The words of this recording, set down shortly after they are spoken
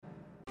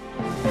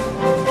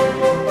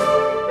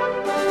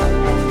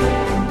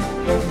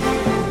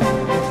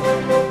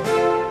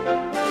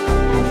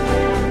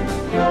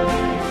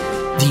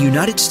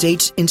United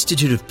States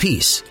Institute of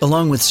Peace,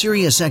 along with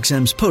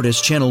SiriusXM's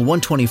POTUS Channel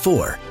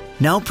 124,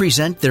 now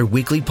present their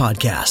weekly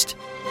podcast.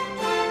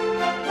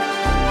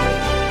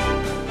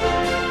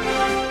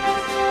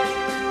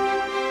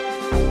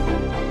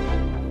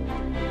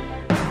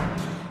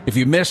 If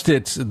you missed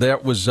it,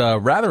 that was a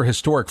rather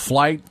historic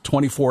flight,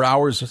 24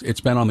 hours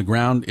it's been on the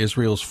ground.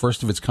 Israel's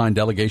first-of-its-kind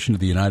delegation to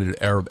the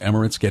United Arab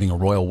Emirates getting a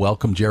royal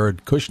welcome.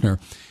 Jared Kushner,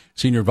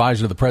 senior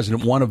advisor to the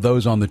president, one of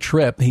those on the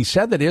trip. He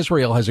said that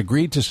Israel has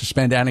agreed to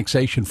suspend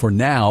annexation for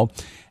now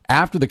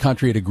after the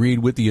country had agreed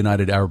with the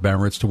United Arab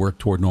Emirates to work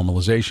toward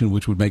normalization,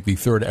 which would make the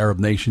third Arab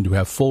nation to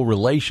have full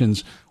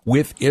relations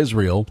with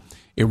Israel.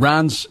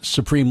 Iran's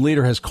supreme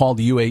leader has called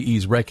the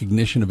UAE's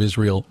recognition of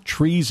Israel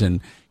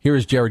treason. Here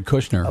is Jared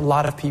Kushner. A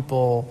lot of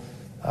people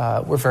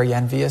were very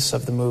envious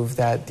of the move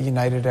that the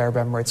United Arab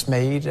Emirates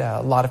made.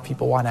 A lot of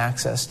people want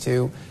access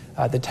to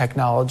the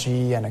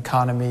technology and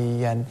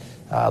economy and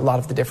a lot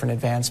of the different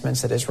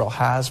advancements that Israel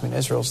has. I mean,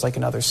 Israel's like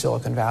another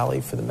Silicon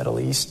Valley for the Middle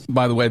East.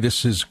 By the way,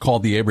 this is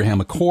called the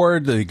Abraham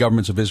Accord. The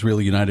governments of Israel,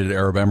 the United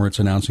Arab Emirates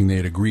announcing they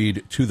had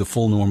agreed to the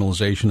full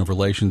normalization of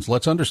relations.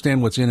 Let's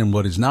understand what's in and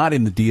what is not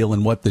in the deal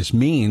and what this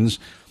means.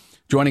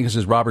 Joining us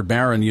is Robert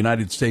Barron,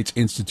 United States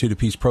Institute of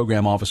Peace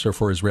Program Officer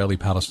for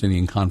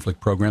Israeli-Palestinian Conflict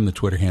Program, the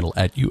Twitter handle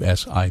at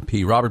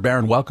USIP. Robert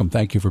Barron, welcome.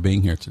 Thank you for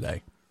being here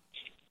today.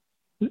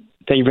 Thank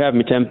you for having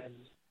me, Tim.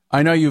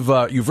 I know you've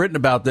written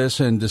about this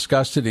and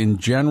discussed it in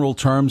general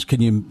terms.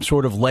 Can you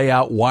sort of lay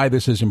out why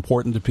this is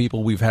important to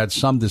people? We've had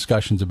some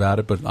discussions about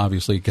it, but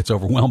obviously it gets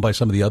overwhelmed by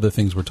some of the other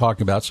things we're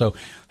talking about. So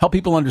help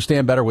people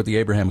understand better what the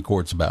Abraham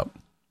Accords about.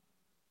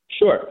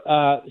 Sure.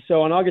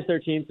 So on August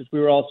 13th, as we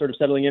were all sort of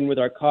settling in with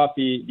our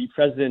coffee, the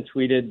president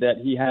tweeted that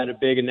he had a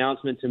big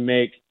announcement to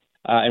make,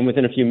 and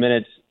within a few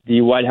minutes,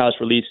 the White House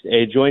released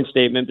a joint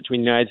statement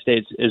between the United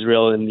States,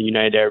 Israel, and the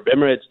United Arab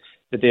Emirates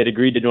that they had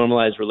agreed to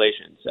normalize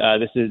relations.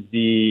 This is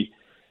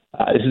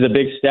a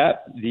big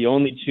step. The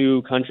only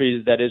two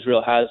countries that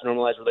Israel has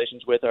normalized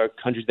relations with are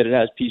countries that it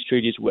has peace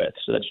treaties with.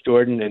 So that's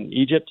Jordan and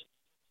Egypt.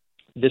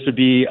 This would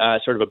be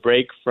sort of a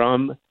break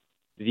from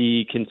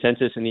the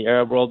consensus in the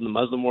Arab world and the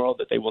Muslim world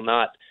that they will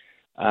not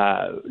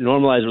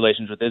normalize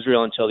relations with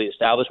Israel until the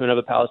establishment of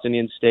a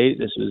Palestinian state.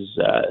 This was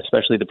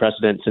especially the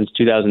precedent since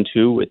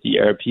 2002 with the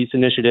Arab Peace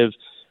Initiative,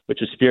 which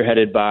was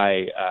spearheaded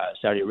by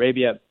Saudi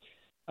Arabia.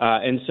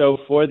 And so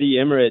for the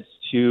Emirates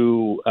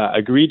to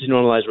agree to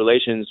normalize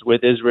relations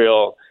with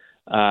Israel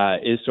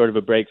is sort of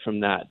a break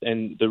from that.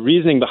 And the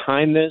reasoning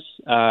behind this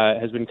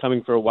has been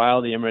coming for a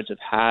while. The Emirates have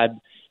had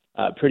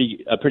a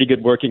pretty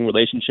good working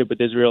relationship with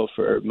Israel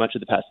for much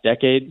of the past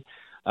decade.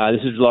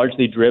 This is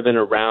largely driven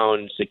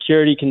around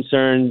security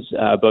concerns.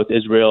 Both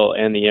Israel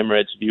and the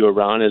Emirates view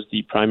Iran as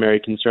the primary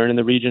concern in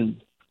the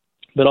region,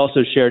 but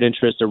also shared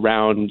interest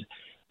around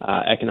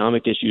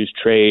economic issues,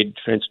 trade,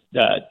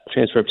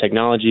 transfer of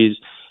technologies,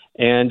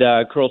 and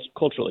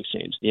cultural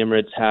exchange. The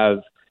Emirates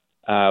have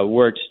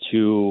worked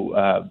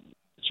to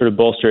sort of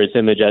bolster its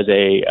image as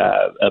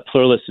a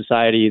pluralist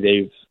society.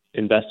 They've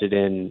invested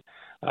in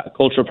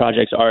cultural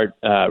projects, art,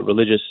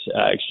 religious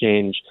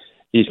exchange,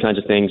 these kinds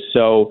of things.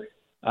 So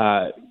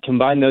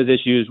combine those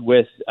issues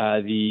with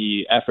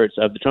the efforts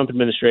of the Trump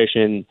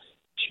administration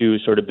to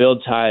sort of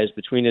build ties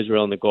between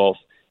Israel and the Gulf,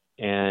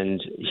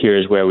 and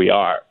here's where we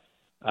are.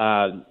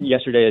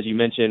 Yesterday, as you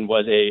mentioned,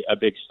 was a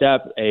big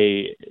step.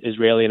 A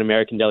Israeli and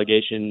American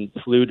delegation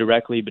flew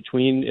directly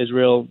between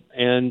Israel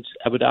and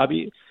Abu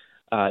Dhabi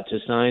to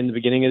sign the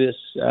beginning of this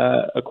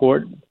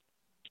accord.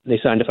 They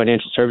signed a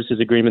financial services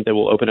agreement that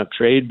will open up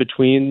trade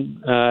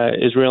between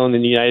Israel and the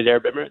United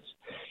Arab Emirates.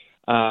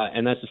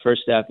 And that's the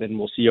first step, and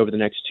we'll see over the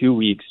next 2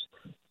 weeks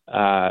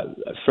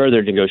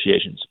further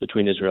negotiations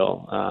between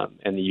Israel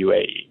and the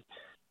UAE.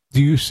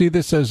 Do you see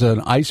this as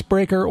an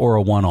icebreaker or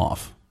a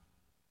one-off?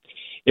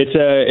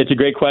 It's a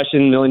great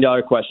question, $1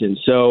 million question.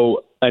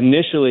 So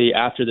initially,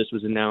 after this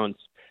was announced,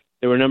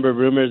 there were a number of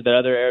rumors that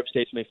other Arab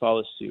states may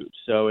follow suit.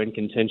 So in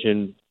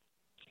contention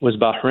was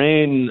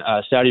Bahrain,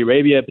 Saudi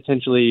Arabia,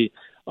 potentially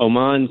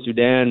Oman,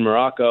 Sudan,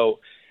 Morocco.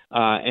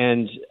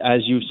 And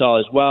as you saw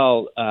as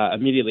well,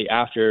 immediately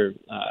after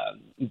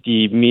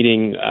the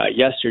meeting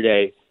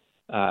yesterday,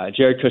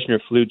 Jared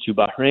Kushner flew to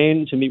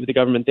Bahrain to meet with the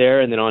government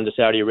there and then on to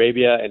Saudi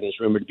Arabia and is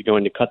rumored to be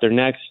going to Qatar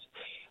next.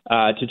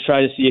 To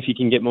try to see if he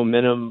can get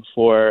momentum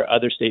for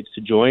other states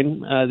to join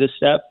this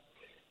step.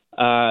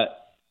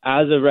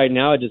 As of right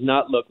now, it does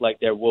not look like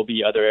there will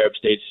be other Arab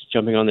states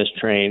jumping on this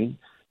train.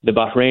 The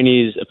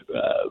Bahrainis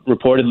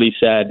reportedly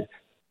said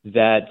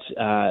that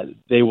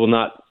they will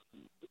not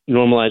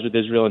normalize with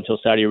Israel until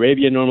Saudi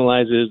Arabia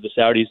normalizes. The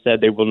Saudis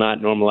said they will not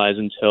normalize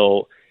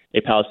until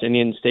a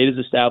Palestinian state is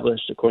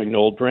established according to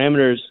old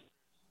parameters.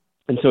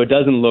 And so it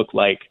doesn't look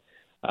like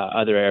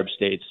other Arab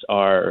states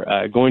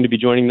are going to be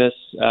joining this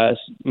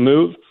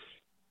move,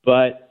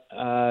 but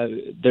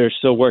they're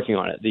still working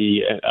on it.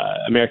 The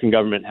American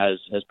government has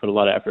put a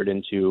lot of effort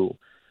into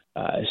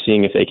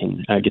seeing if they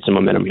can get some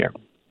momentum here.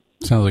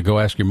 Sounds like go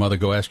ask your mother,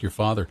 go ask your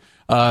father.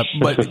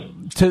 But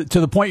to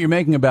the point you're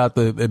making about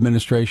the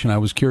administration, I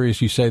was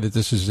curious. You say that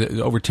this is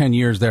over 10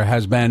 years. There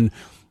has been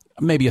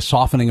maybe a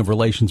softening of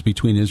relations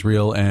between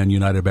Israel and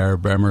United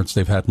Arab Emirates.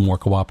 They've had more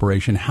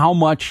cooperation. How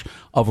much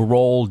of a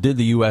role did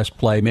the U.S.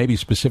 play, maybe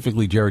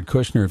specifically Jared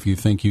Kushner, if you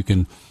think you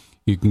can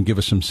give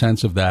us some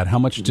sense of that? How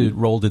much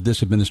role did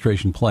this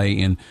administration play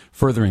in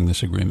furthering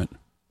this agreement?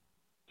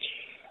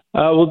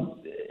 Well,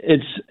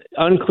 it's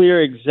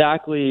unclear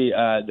exactly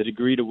the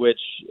degree to which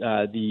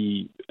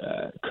the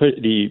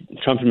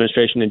Trump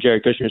administration and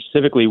Jared Kushner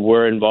specifically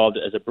were involved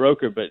as a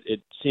broker, but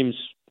it seems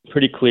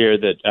pretty clear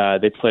that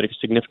they played a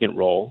significant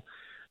role.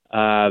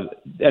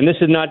 And this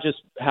has not just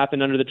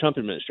happened under the Trump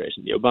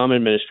administration. The Obama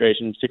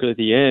administration, particularly at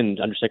the end,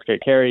 Undersecretary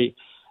Kerry,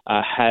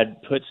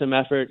 had put some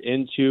effort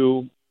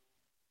into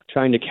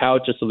trying to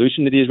couch a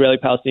solution to the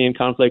Israeli-Palestinian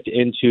conflict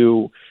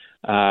into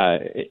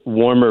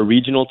warmer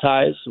regional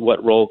ties.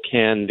 What role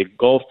can the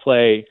Gulf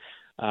play,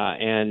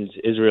 and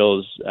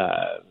Israel's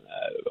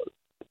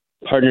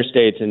partner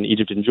states in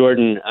Egypt and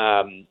Jordan,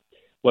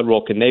 what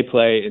role can they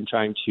play in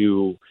trying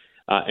to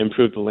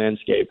improve the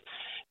landscape?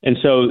 And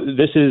so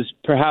this is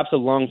perhaps a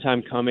long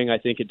time coming. I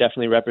think it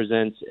definitely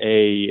represents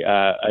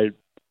a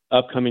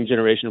upcoming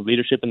generation of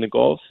leadership in the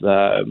Gulf.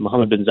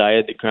 Mohammed bin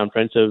Zayed, the Crown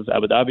Prince of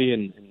Abu Dhabi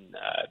and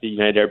the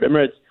United Arab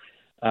Emirates,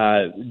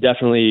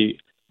 definitely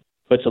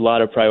puts a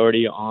lot of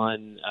priority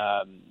on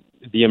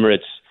the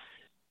Emirates'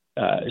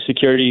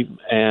 security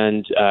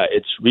and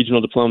its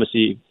regional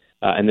diplomacy,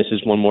 and this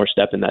is one more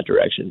step in that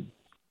direction.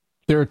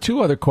 There are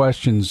two other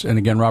questions, and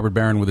again, Robert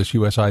Barron with this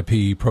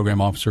USIP Program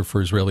Officer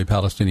for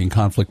Israeli-Palestinian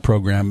Conflict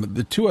Program.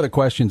 The two other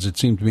questions that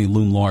seem to me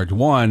loom large.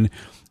 One,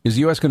 is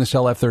the U.S. going to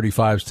sell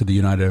F-35s to the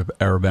United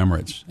Arab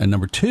Emirates? And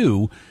number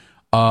two,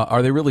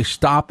 are they really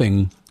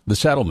stopping the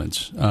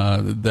settlements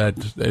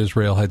that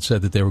Israel had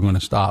said that they were going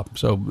to stop?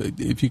 So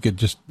if you could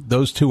just,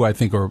 those two, I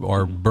think,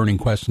 are burning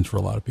questions for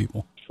a lot of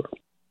people. Sure.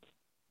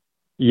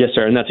 Yes,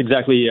 sir. And that's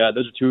exactly,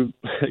 those are two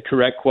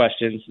correct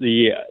questions.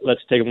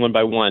 Let's take them one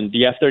by one.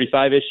 The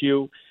F-35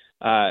 issue,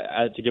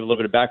 to give a little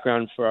bit of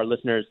background for our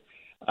listeners,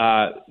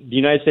 the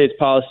United States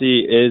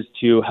policy is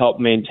to help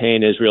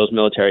maintain Israel's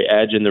military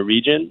edge in the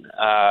region.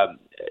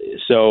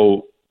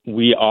 So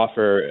we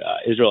offer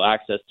Israel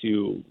access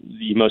to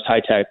the most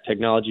high-tech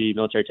technology,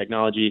 military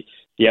technology,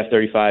 the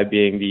F-35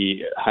 being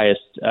the highest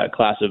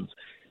class of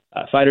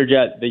fighter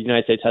jet the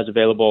United States has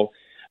available.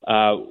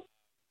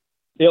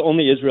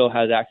 Only Israel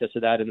has access to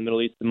that in the Middle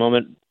East at the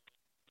moment.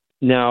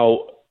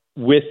 Now,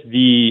 with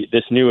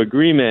this new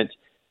agreement,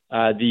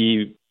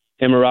 the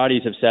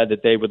Emiratis have said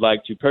that they would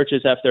like to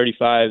purchase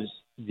F-35s.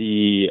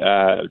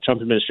 The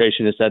Trump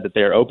administration has said that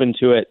they are open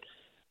to it.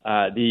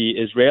 The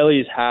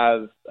Israelis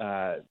have,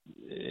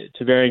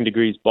 to varying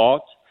degrees,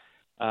 balked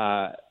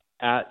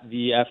at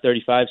the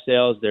F-35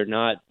 sales. They're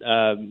not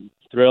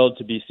thrilled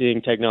to be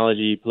seeing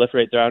technology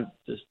proliferate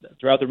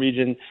throughout the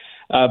region.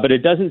 But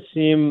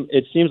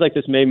it seems like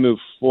this may move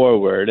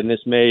forward, and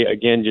this may,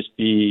 again, just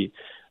be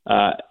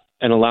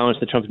an allowance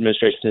the Trump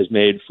administration has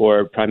made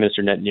for Prime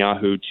Minister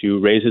Netanyahu to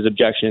raise his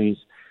objections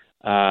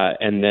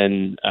and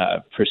then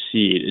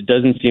proceed. It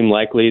doesn't seem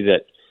likely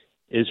that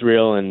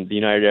Israel and the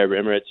United Arab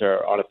Emirates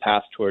are on a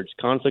path towards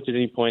conflict at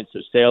any point, so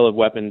sale of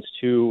weapons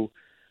to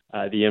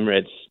the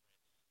Emirates.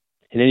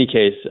 In any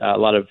case, a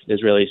lot of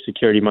Israeli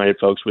security-minded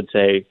folks would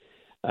say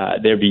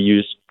they'd be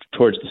used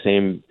towards the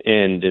same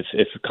end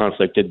if a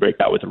conflict did break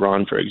out with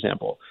Iran, for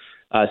example.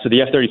 So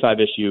the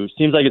F-35 issue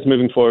seems like it's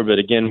moving forward, but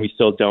again, we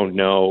still don't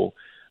know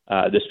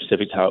the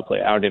specifics how it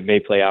play out. It may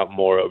play out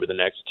more over the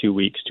next 2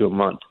 weeks to a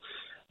month.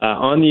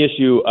 On the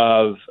issue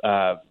of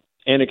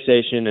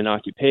annexation and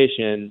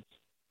occupation,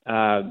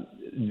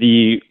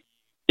 the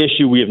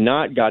issue we have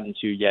not gotten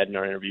to yet in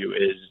our interview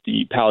is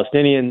the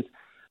Palestinians.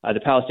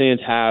 The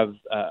Palestinians have,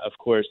 of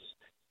course,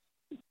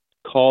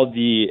 called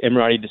the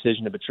Emirati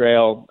decision a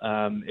betrayal.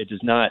 It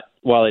does not,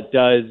 while it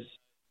does,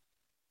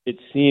 it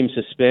seems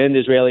suspend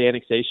Israeli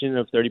annexation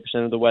of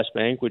 30% of the West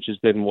Bank, which has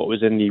been what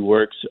was in the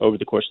works over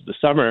the course of the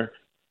summer.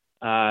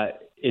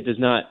 It does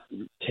not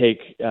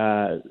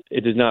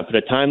put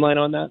a timeline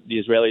on that.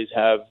 The Israelis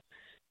have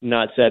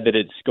not said that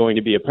it's going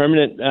to be a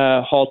permanent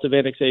halt of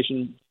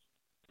annexation.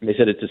 They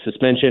said it's a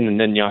suspension, and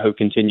then Netanyahu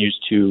continues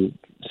to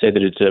say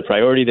that it's a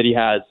priority that he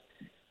has.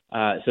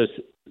 So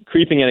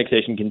creeping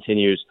annexation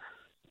continues.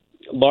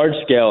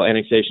 Large-scale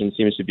annexation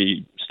seems to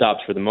be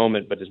stopped for the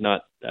moment, but is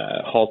not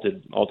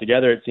halted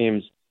altogether, it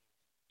seems.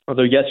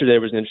 Although yesterday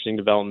was an interesting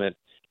development.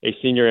 A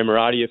senior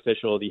Emirati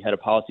official, the head of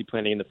policy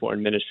planning in the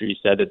foreign ministry,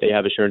 said that they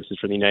have assurances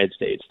from the United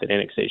States that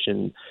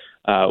annexation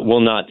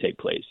will not take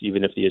place,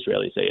 even if the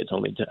Israelis say it's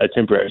only a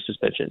temporary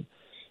suspension.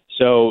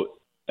 So,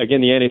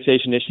 again, the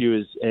annexation issue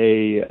is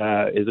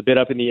a bit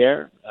up in the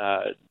air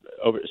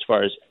as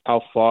far as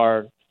how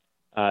far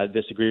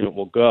this agreement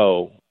will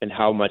go and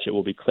how much it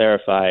will be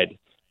clarified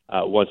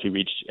once we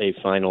reach a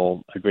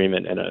final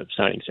agreement and a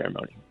signing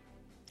ceremony.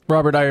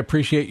 Robert, I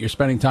appreciate your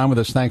spending time with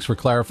us. Thanks for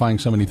clarifying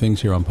so many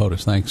things here on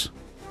POTUS. Thanks.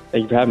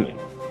 Thank you for having me.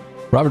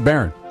 Robert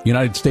Barron,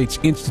 United States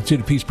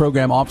Institute of Peace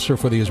Program Officer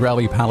for the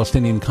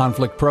Israeli-Palestinian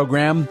Conflict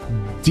Program.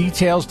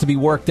 Details to be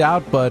worked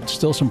out, but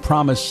still some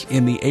promise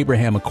in the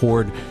Abraham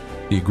Accord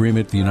the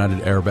agreement, the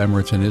United Arab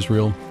Emirates and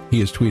Israel.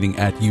 He is tweeting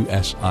at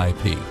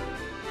USIP.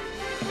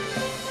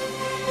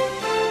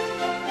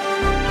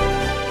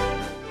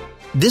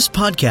 This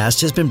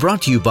podcast has been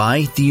brought to you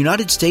by the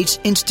United States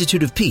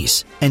Institute of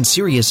Peace and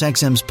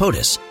SiriusXM's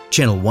POTUS,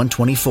 Channel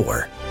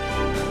 124.